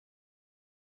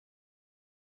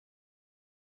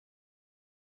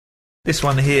this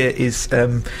one here is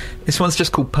this one's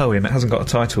just called Poem. It hasn't got a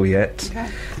title yet.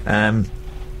 Okay.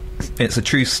 It's a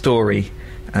true story.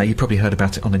 You probably heard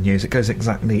about it on the news. It goes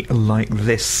exactly like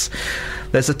this.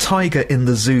 There's a tiger in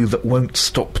the zoo that won't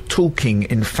stop talking.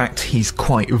 In fact, he's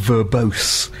quite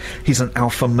verbose. He's an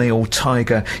alpha male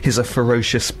tiger. He's a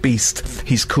ferocious beast.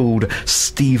 He's called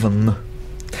Stephen.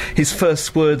 His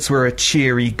first words were a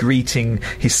cheery greeting.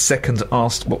 His second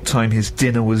asked what time his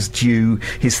dinner was due.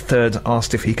 His third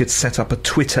asked if he could set up a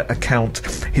Twitter account.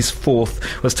 His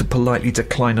fourth was to politely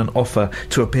decline an offer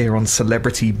to appear on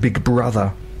Celebrity Big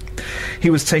Brother. He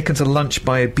was taken to lunch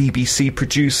by a BBC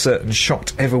producer and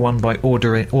shocked everyone by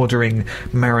ordering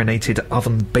marinated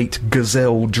oven-baked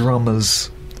gazelle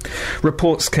drummers.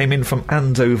 Reports came in from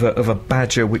Andover of a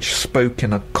badger which spoke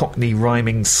in a Cockney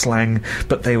rhyming slang,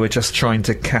 but they were just trying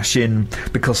to cash in,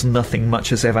 because nothing much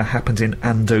has ever happened in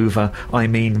Andover. I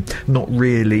mean, not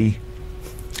really.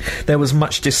 There was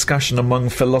much discussion among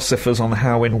philosophers on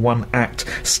how in one act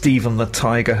Stephen the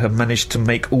tiger had managed to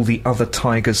make all the other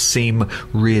tigers seem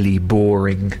really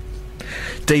boring.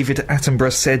 David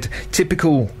Attenborough said,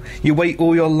 "Typical. You wait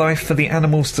all your life for the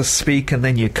animals to speak and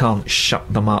then you can't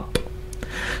shut them up."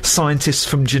 Scientists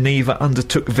from Geneva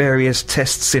undertook various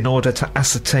tests in order to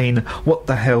ascertain what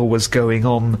the hell was going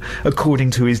on.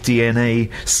 According to his DNA,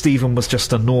 Stephen was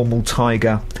just a normal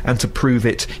tiger, and to prove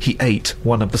it, he ate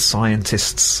one of the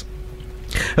scientists.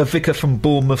 A vicar from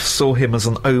Bournemouth saw him as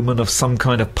an omen of some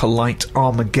kind of polite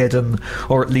Armageddon,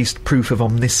 or at least proof of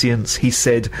omniscience. He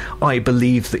said, "I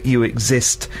believe that you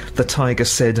exist." The tiger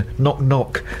said, "Knock,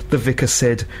 knock." The vicar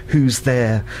said, "Who's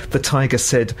there?" The tiger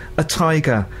said, "A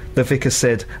tiger." The vicar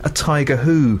said, "A tiger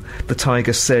who?" The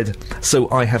tiger said, "So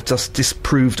I have just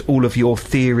disproved all of your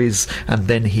theories," and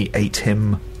then he ate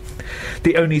him.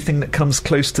 The only thing that comes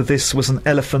close to this was an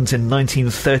elephant in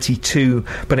 1932,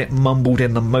 but it mumbled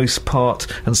in the most part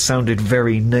and sounded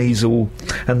very nasal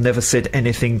and never said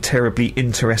anything terribly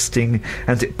interesting,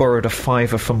 and it borrowed a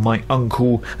fiver from my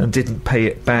uncle and didn't pay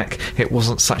it back. It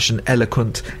wasn't such an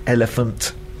eloquent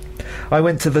elephant. I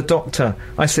went to the doctor.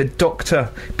 I said, "Doctor,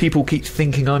 people keep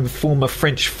thinking I'm former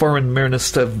French Foreign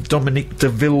Minister Dominique de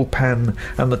Villepin,"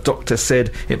 and the doctor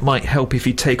said, "It might help if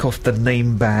you take off the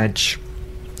name badge."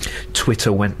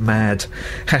 Twitter went mad.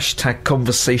 Hashtag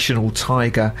conversational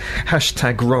tiger.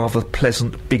 Hashtag rather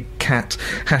pleasant big cat.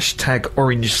 Hashtag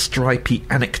orange stripy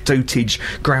anecdotage.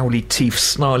 Growly teeth,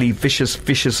 snarly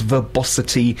vicious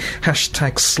verbosity.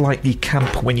 Hashtag slightly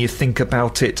camp when you think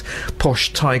about it.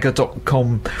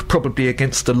 Poshtiger.com. Probably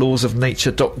against the laws of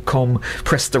nature.com.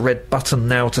 Press the red button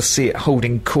now to see it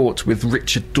holding court with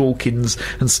Richard Dawkins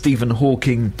and Stephen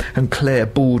Hawking and Claire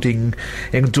Balding,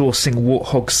 endorsing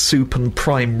warthog soup and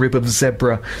prime rib of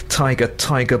zebra.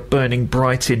 Tiger burning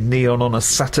bright in neon on a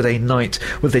Saturday night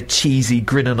with a cheesy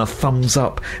grin and a thumbs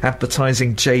up,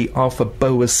 advertising J. Arthur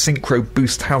Bower's Synchro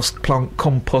Boost houseplant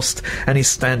compost, and he's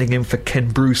standing in for Ken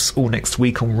Bruce all next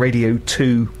week on Radio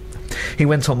 2. He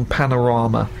went on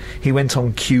Panorama. He went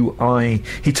on QI.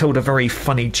 He told a very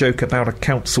funny joke about a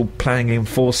council planning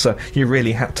enforcer. You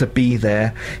really had to be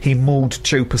there. He mauled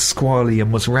Joe Pasquale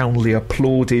and was roundly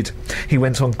applauded. He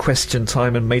went on Question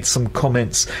Time and made some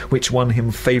comments which won him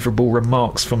favourable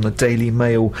remarks from the Daily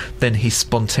Mail. Then he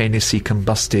spontaneously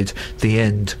combusted. The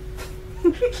end.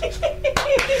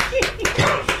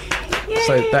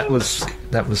 So that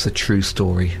was a true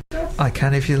story. I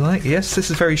can, if you like. Yes, this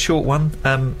is a very short one.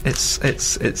 It's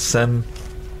a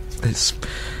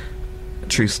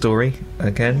true story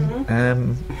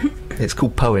again. It's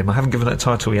called Poem. I haven't given it a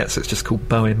title yet, so it's just called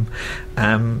Poem.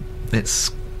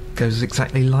 It's goes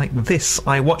exactly like this.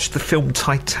 I watched the film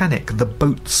Titanic, the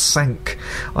boat sank.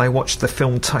 I watched the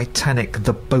film Titanic,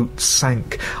 the boat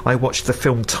sank. I watched the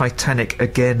film Titanic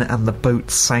again and the boat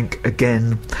sank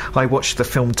again. I watched the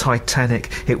film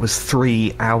Titanic. It was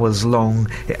 3 hours long.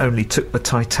 It only took the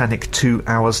Titanic 2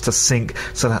 hours to sink,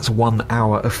 so that's 1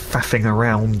 hour of faffing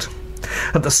around.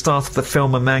 At the start of the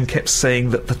film, a man kept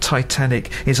saying that the Titanic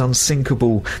is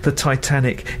unsinkable. The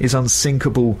Titanic is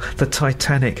unsinkable. The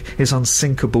Titanic is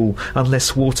unsinkable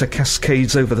unless water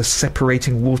cascades over the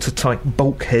separating watertight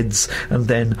bulkheads. And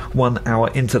then 1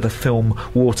 hour into the film,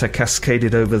 water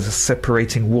cascaded over the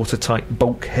separating watertight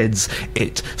bulkheads.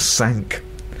 It sank.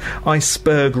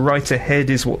 Iceberg right ahead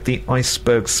is what the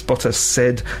iceberg spotter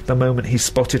said the moment he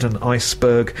spotted an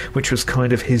iceberg, which was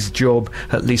kind of his job.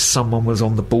 At least someone was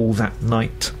on the ball that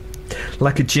night.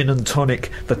 Like a gin and tonic,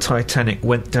 the Titanic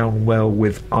went down well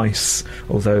with ice,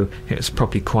 although it was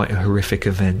probably quite a horrific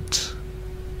event.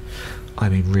 I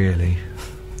mean, really.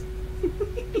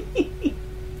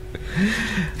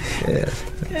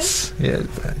 It's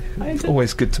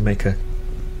always good to make a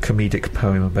comedic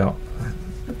poem about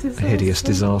disaster. A hideous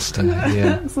disaster,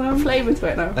 yeah. Some flavour to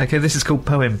it now. Okay, this is called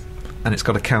Poem, and it's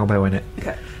got a cowbell in it.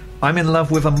 Okay. I'm in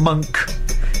love with a monk.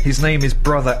 His name is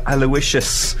Brother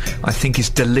Aloysius. I think he's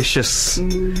delicious.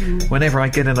 Whenever I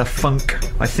get in a funk,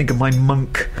 I think of my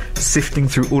monk, sifting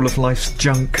through all of life's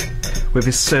junk, with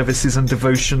his services and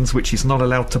devotions which he's not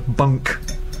allowed to bunk.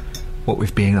 What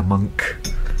with being a monk?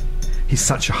 He's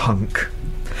such a hunk.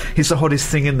 He's the hottest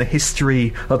thing in the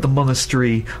history of the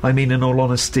monastery. I mean, in all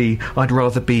honesty, I'd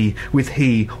rather be with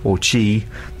he or she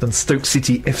than Stoke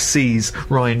City FC's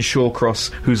Ryan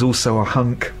Shawcross, who's also a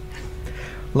hunk.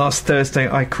 Last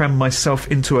Thursday I crammed myself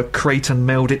into a crate and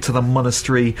mailed it to the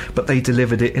monastery, but they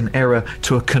delivered it in error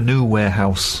to a canoe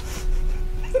warehouse.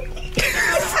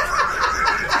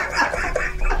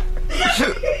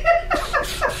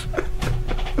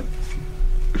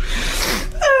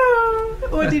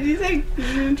 What did you think?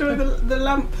 Did you enjoy the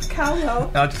lamp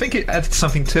cowbell? I think it added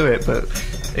something to it, but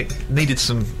it needed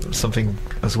something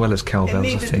as well as cowbells.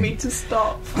 It needed me to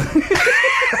stop.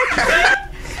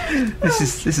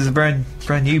 This is a brand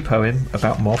new poem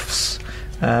about moths.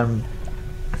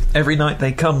 Every night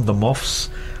they come, the moths,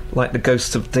 like the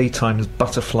ghosts of daytime's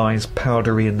butterflies,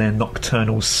 powdery in their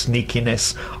nocturnal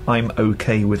sneakiness. I'm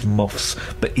okay with moths,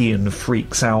 but Ian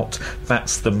freaks out,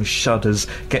 bats them, shudders,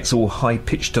 gets all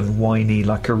high-pitched and whiny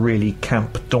like a really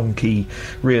camp donkey.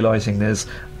 Realising there's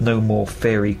no more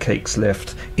fairy cakes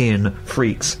left, Ian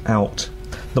freaks out.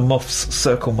 The moths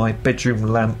circle my bedroom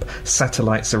lamp,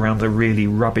 satellites around a really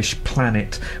rubbish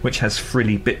planet which has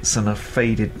frilly bits and a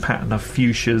faded pattern of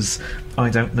fuchsias. I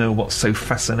don't know what's so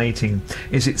fascinating.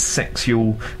 Is it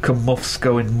sexual? Can moths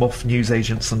go in moth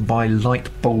newsagents and buy light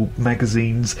bulb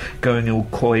magazines, going all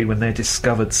coy when they're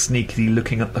discovered sneakily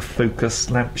looking at the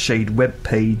Focus lampshade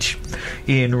webpage?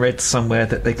 Ian read somewhere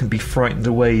that they can be frightened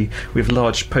away with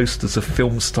large posters of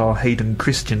film star Hayden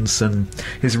Christensen.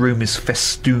 His room is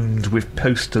festooned with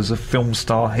posters of film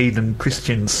star Hayden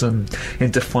Christensen. In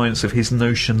defiance of his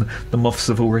notion, the moths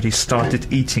have already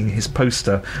started eating his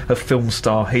poster of film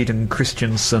star Hayden Christensen.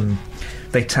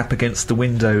 They tap against the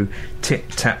window. Tip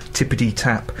tap tippity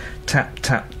tap, tap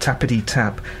tap tappity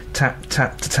tap, tap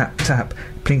tap to tap tap,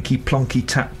 plinky plonky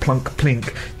tap plunk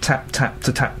plink, tap tap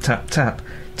to tap tap tap,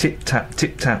 tip tap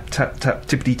tap tap tap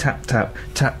tippity tap tap,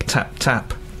 tap tap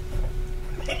tap.